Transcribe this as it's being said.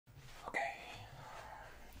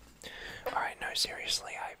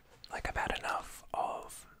seriously, I've had enough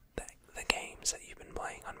of the games that you've been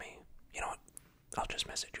playing on me. You know what? I'll just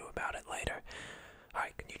message you about it later.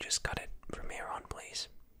 Alright, can you just cut it from here on, please?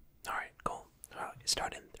 Alright, cool. Alright,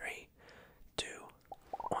 start in 3, 2,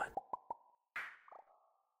 1.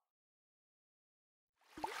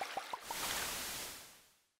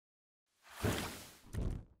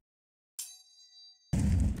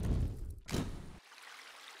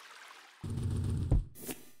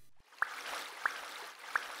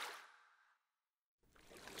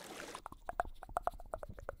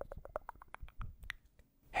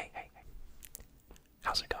 Hey.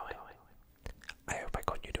 How's it going? I hope I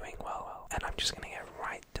got you doing well, and I'm just gonna get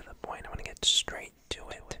right to the point. I'm gonna get straight to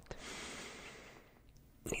it.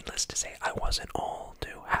 Needless to say, I wasn't all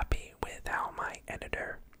too happy with how my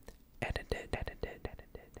editor edited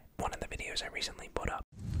one of the videos I recently put up.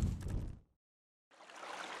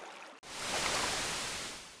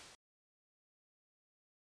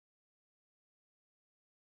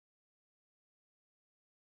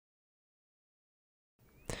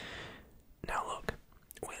 Now look,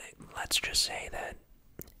 let's just say that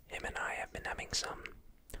him and I have been having some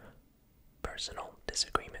personal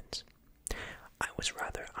disagreements. I was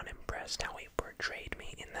rather unimpressed how he portrayed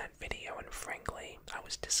me in that video, and frankly, I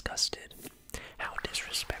was disgusted how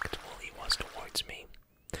disrespectful he was towards me.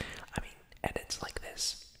 I mean, edits like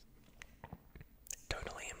this,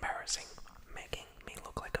 totally embarrassing, making me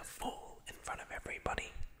look like a fool in front of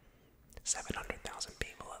everybody. 700,000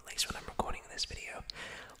 people, at least when I'm recording this video,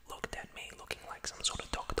 looked at me looking like some sort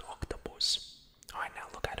of Dr. Octopus. Alright, now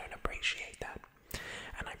look, I don't appreciate that.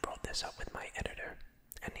 And I brought this up with my editor,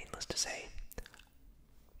 and needless to say,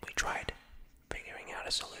 we tried figuring out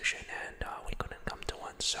a solution, and we couldn't come to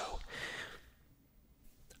one, so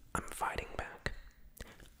I'm fighting back.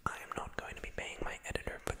 I am not going to be paying my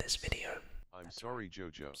editor for this video. I'm sorry,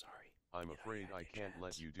 Jojo. I'm sorry. I'm afraid I can't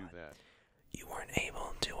let you do that. You weren't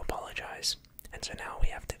able to apologize, and so now we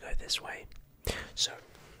have to go this way. So,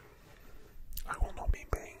 I will not be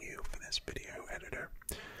paying you for this video, editor.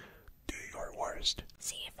 Do your worst.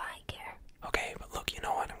 See if I care. Okay, but look, you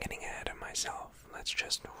know what? I'm getting ahead of myself. Let's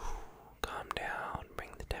just calm down, bring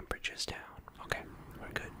the temperatures down. Okay,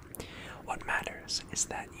 we're good. What matters is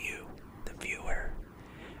that you, the viewer,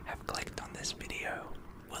 have clicked on this video,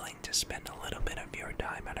 willing to spend a little bit of your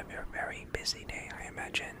time out of your very busy day, I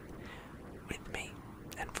imagine, with me.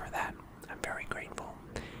 And for that, I'm very grateful.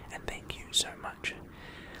 And thank you so much.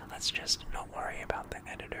 Let's just not worry about the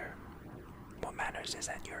editor. What matters is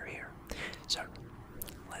that you're here. So,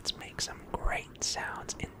 let's make some great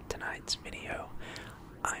sounds in tonight's video.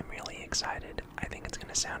 I'm really excited. I think it's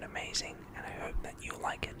going to sound amazing, and I hope that you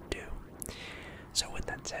like it too. So with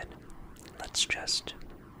that said, let's just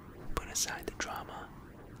put aside the drama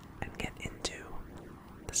and get into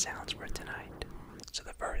the sounds for tonight. So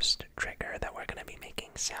the first trigger that we're going to be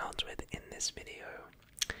making sounds with in this video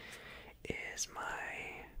is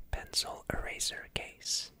my pencil eraser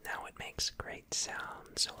case. Now it makes great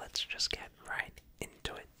sounds, so let's just get right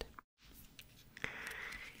into it.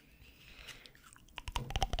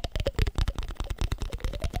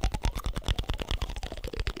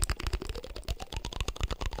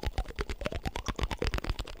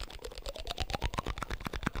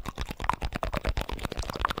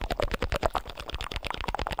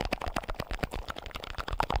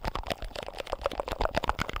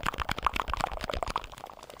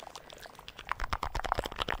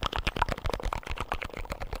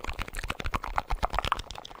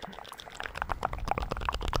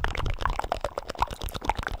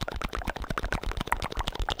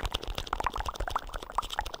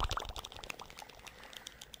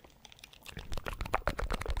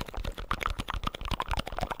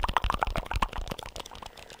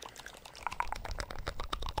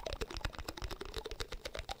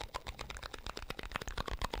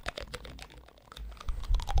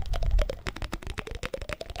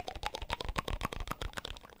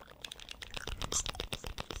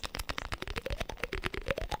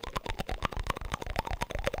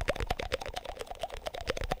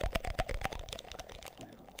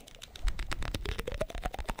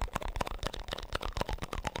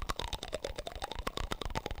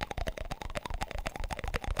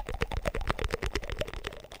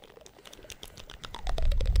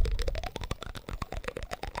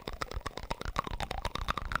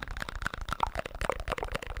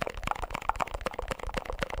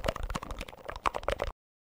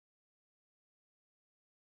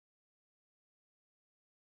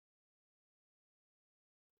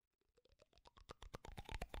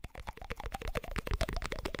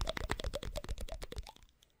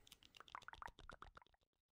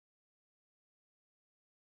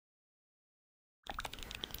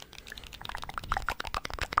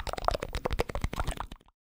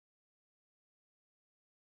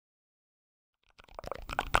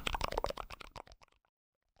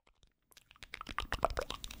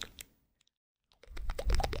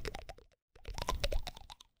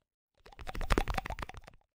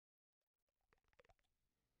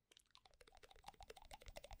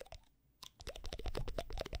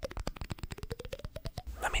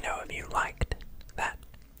 if you liked that.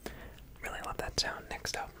 Really love that sound.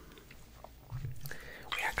 Next up,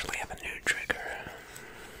 we actually have a new trigger,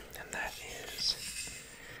 and that is,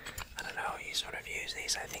 I don't know, you sort of use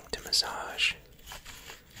these, I think, to massage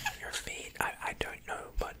your feet. I don't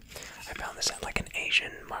know, but I found this at like an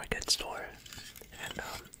Asian market store, and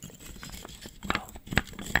well,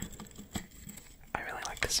 I really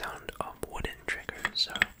like the sound of wooden triggers,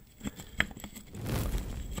 so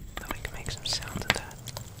thought we can make some sounds of that.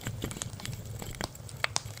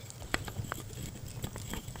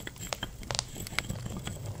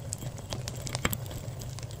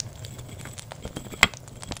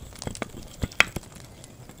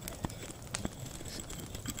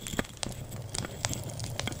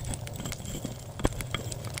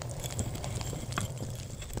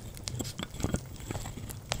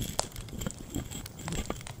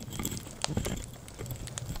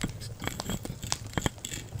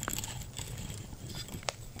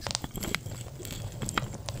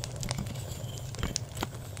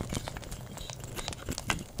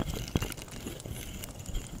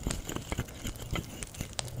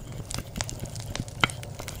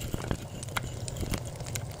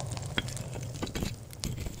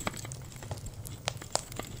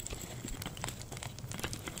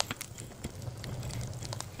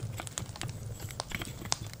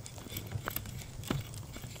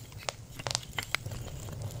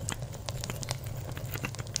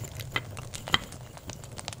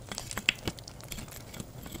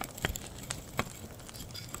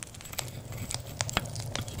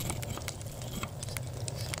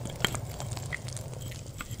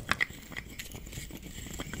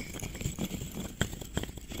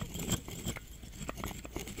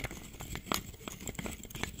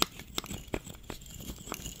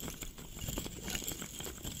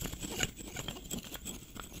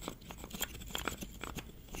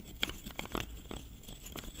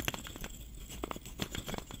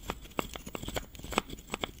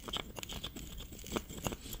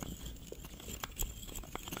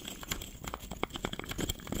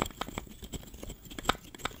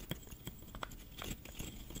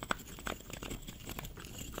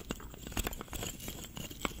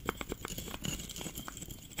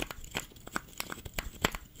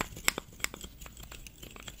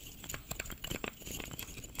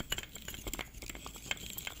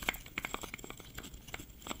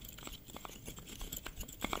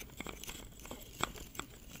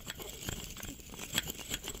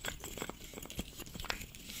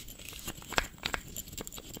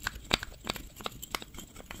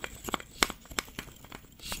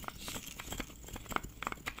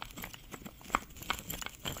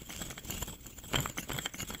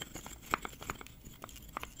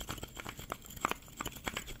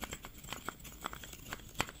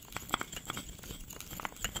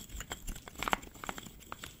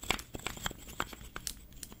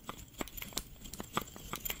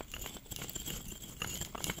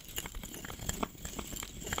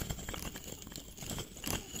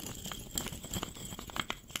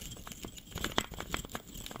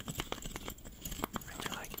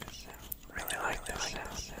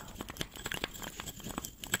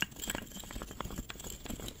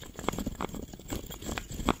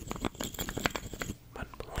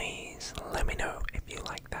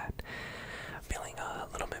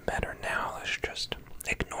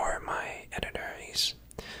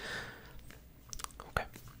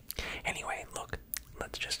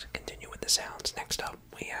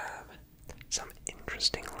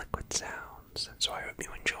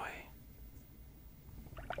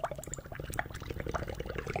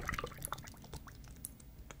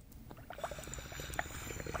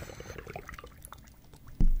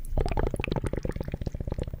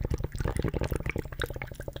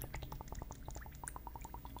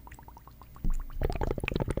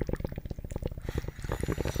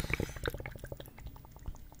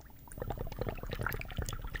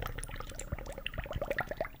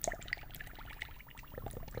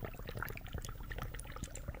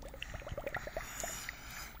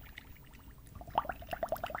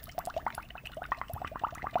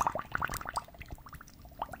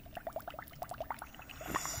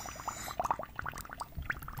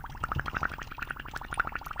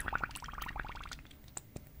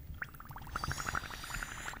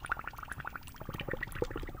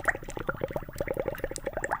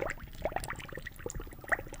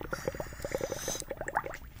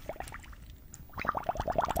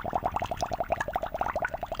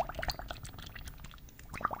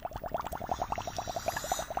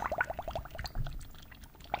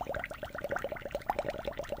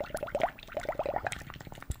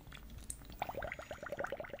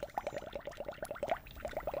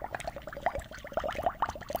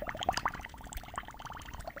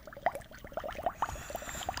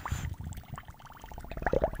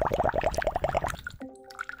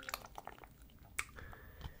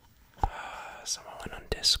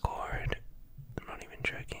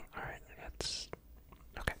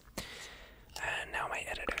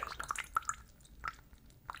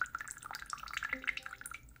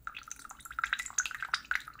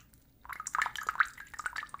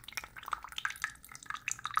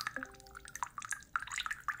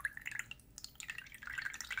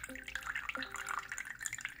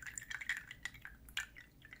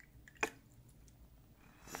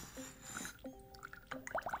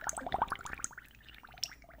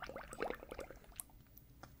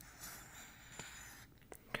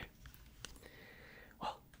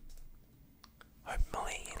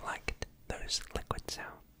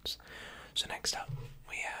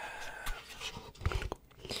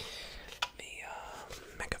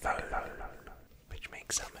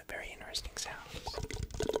 make some very interesting sounds.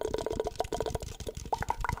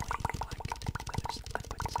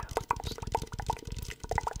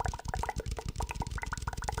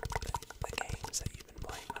 The games that you've been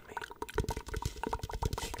playing on me.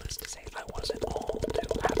 Needless to say, I wasn't all too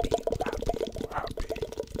happy. I'm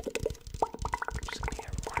just gonna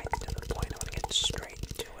get right to the point. I want to get straight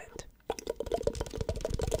to it.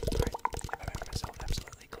 Alright, if I remember myself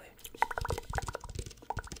absolutely clear.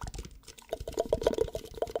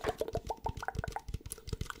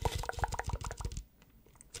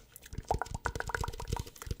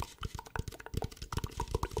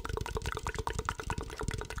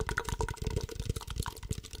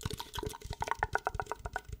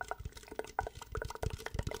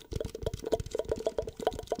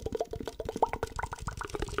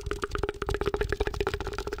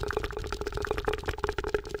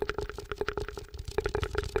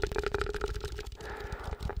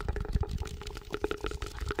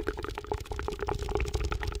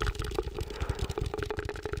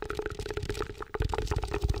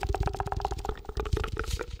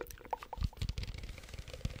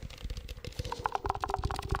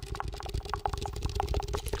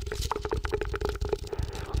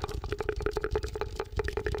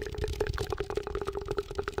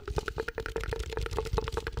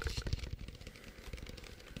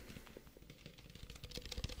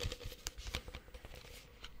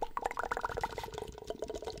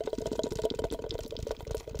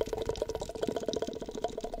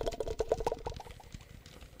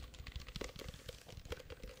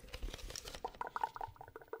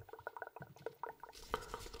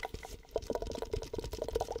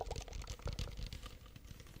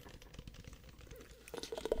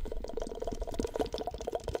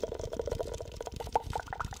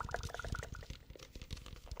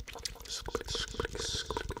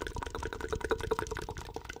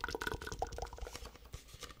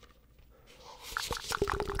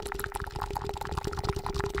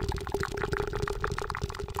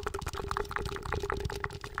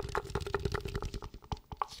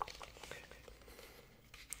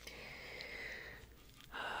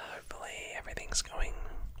 Hopefully everything's going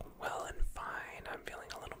well and fine. I'm feeling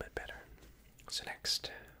a little bit better. So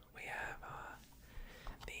next we have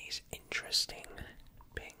these interesting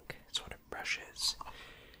pink sort of brushes.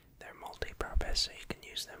 They're multi-purpose, so you can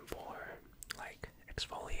use them for like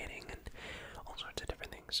exfoliating and all sorts of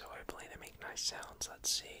different things. So hopefully they make nice sounds. Let's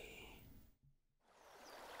see.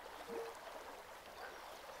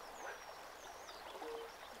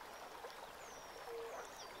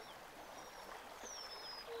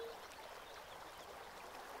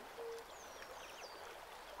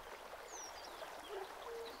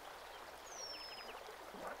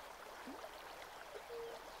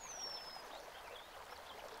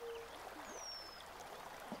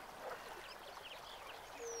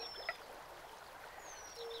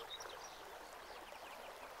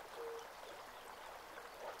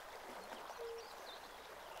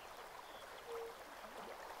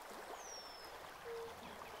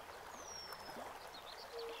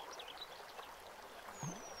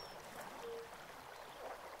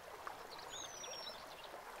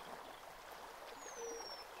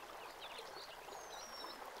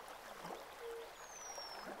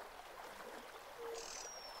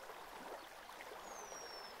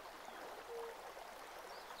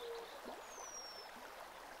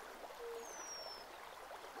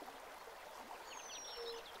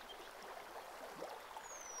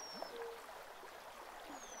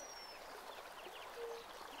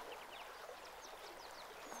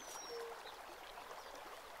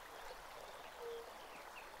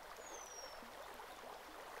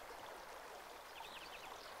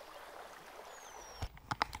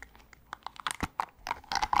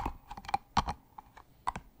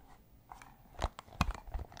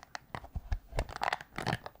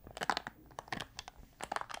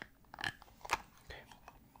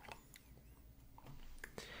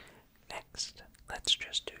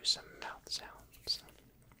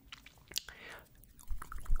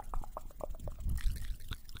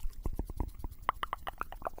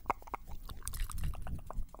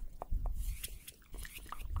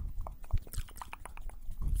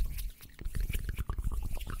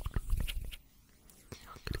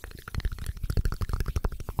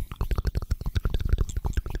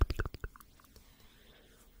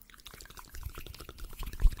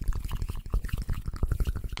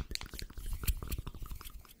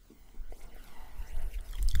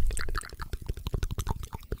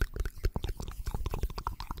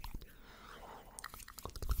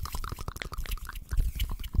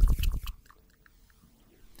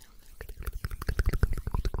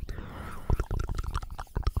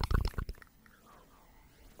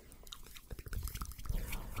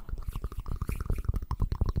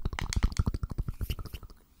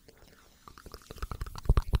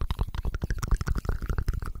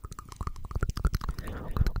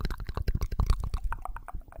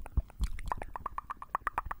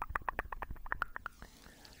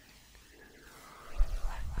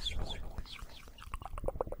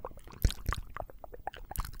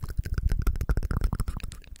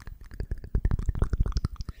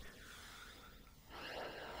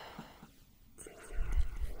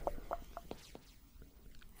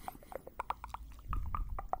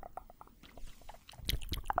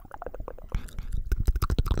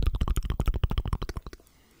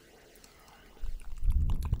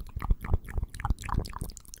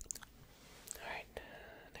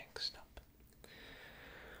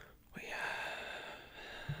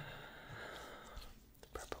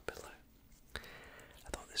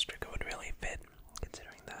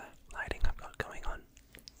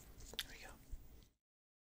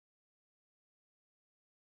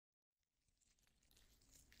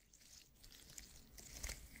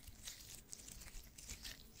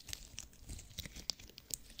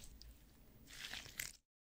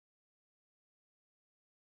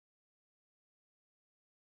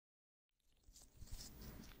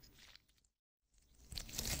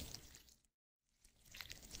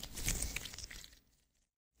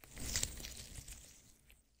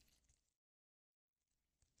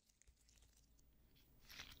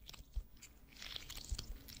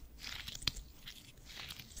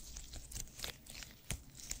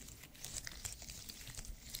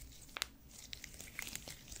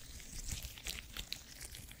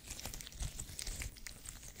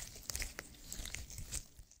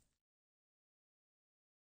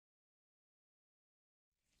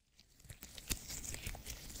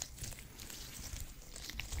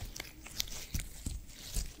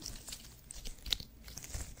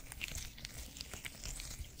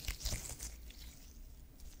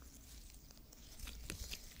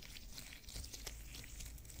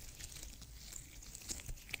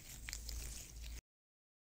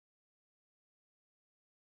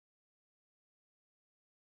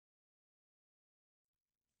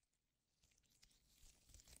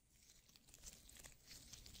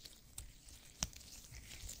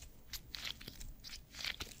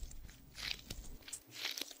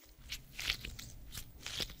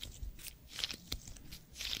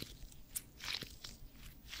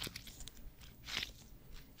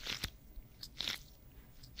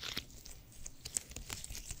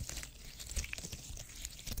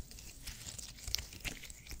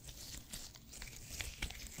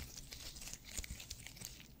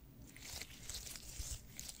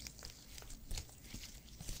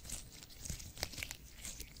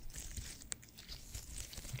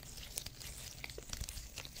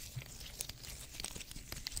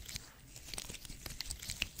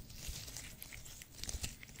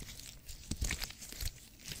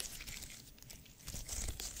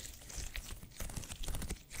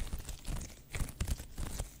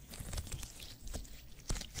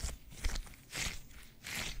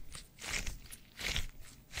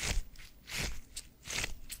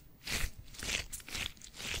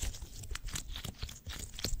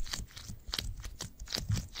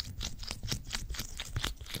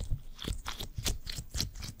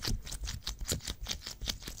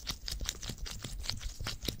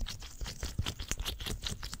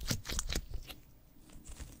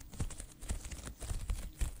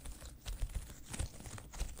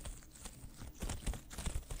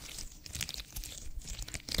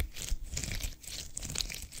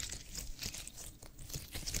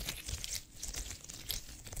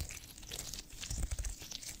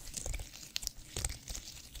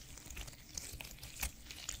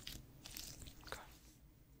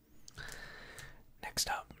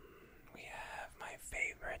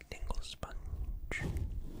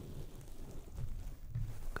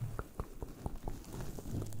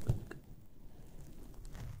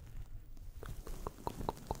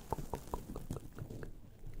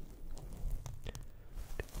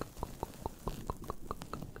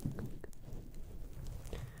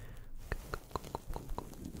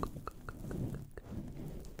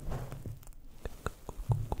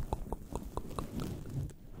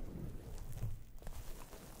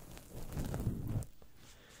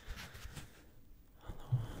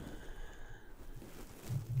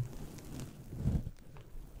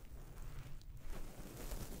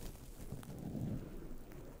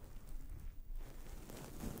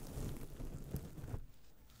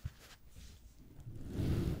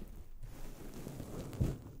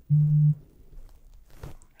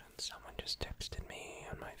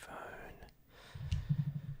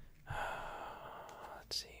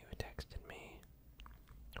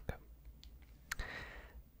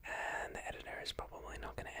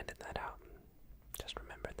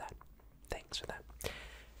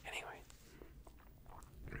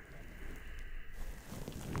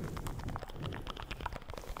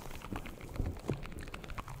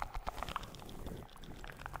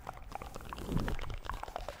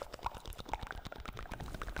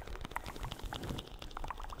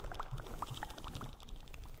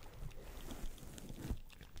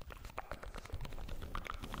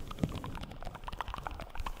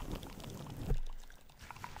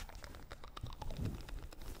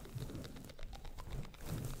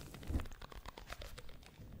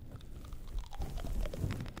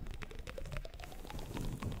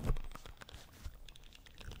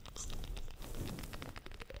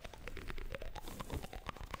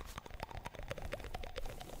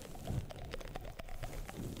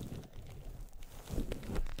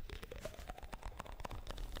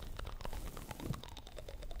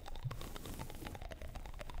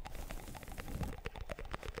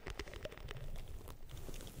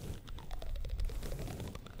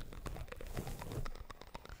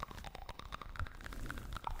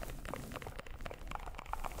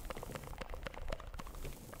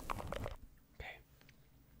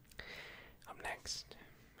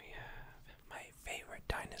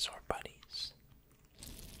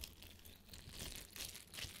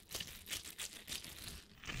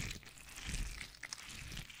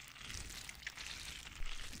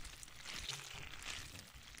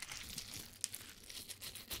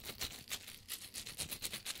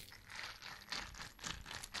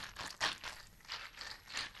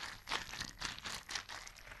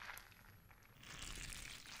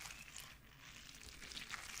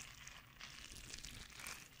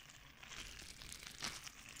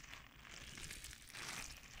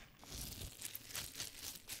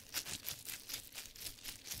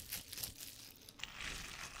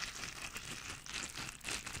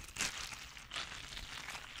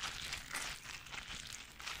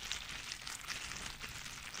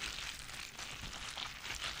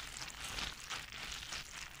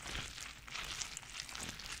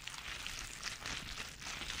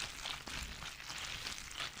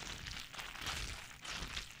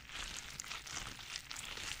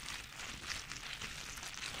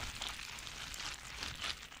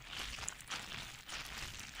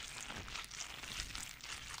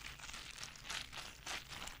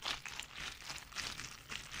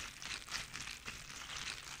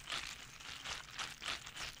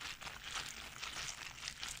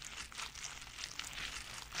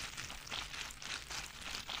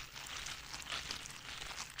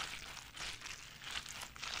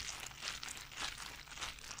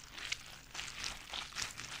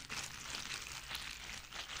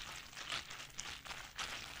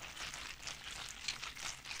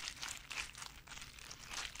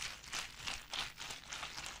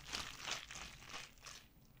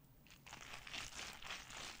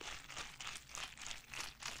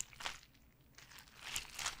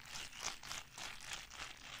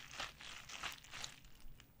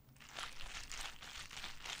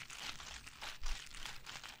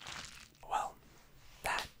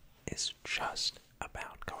 is just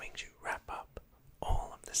about going to wrap up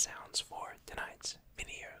all of the sounds for tonight's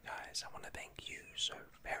video, guys. I want to thank you so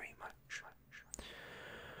very much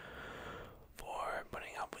for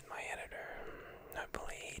putting up with my editor.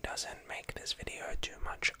 Hopefully he doesn't make this video too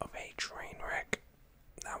much of a train wreck.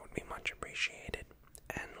 That would be much appreciated.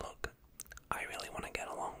 And look, I really want to get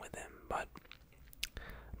along with him, but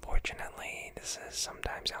fortunately this is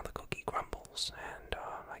sometimes how the cookie crumbles, and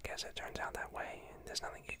I guess it turns out that way, and there's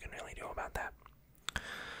nothing you can really do about that.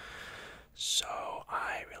 So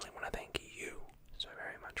I really want to thank you so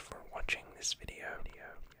very much for watching this video.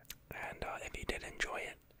 And if you did enjoy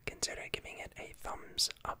it, consider giving it a thumbs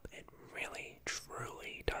up. It really,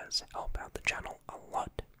 truly does help out the channel a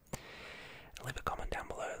lot. Leave a comment down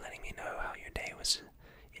below letting me know how your day was,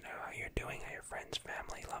 how you're doing, how your friends,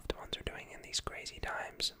 family, loved ones are doing in these crazy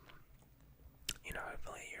times.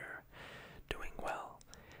 Hopefully you're doing well.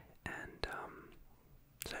 And,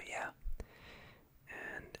 so yeah.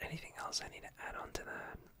 And anything else I need to add on to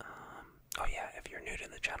that? Oh yeah, if you're new to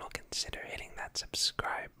the channel, consider hitting that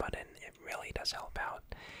subscribe button. It really does help out.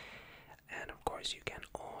 And of course you can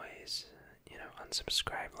always,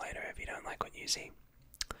 unsubscribe later if you don't like what you see.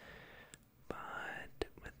 But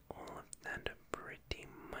with all of that pretty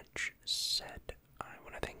much said, I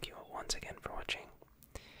want to thank you once again for watching.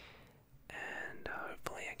 And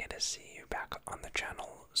hopefully I get to see you back on the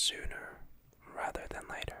channel sooner rather than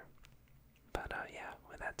later. But yeah,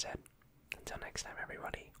 with that said, until next time,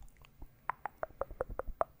 everybody.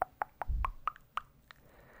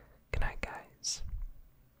 Good night, guys.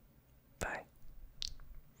 Bye.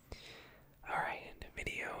 Alright, the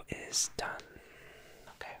video is done.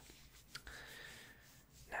 Okay.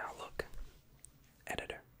 Now look,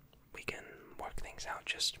 editor, we can work things out.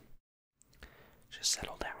 Just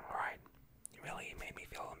settle down, alright? You really made me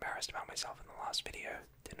feel embarrassed about myself in the last video.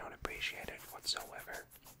 Did not appreciate it whatsoever.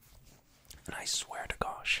 And I swear to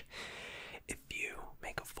gosh, if you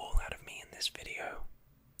make a fool out of me in this video,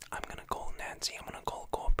 I'm gonna call Nancy, I'm gonna call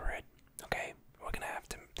corporate, okay? We're gonna have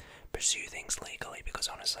to pursue things legally because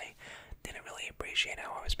honestly, didn't really appreciate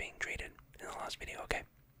how I was being treated in the last video, okay?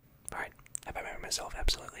 Alright, have I made myself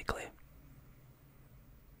absolutely clear?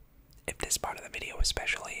 If this part of the video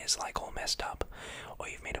especially is like all messed up, or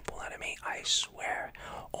you've made a fool out of me, I swear,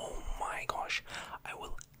 oh my gosh,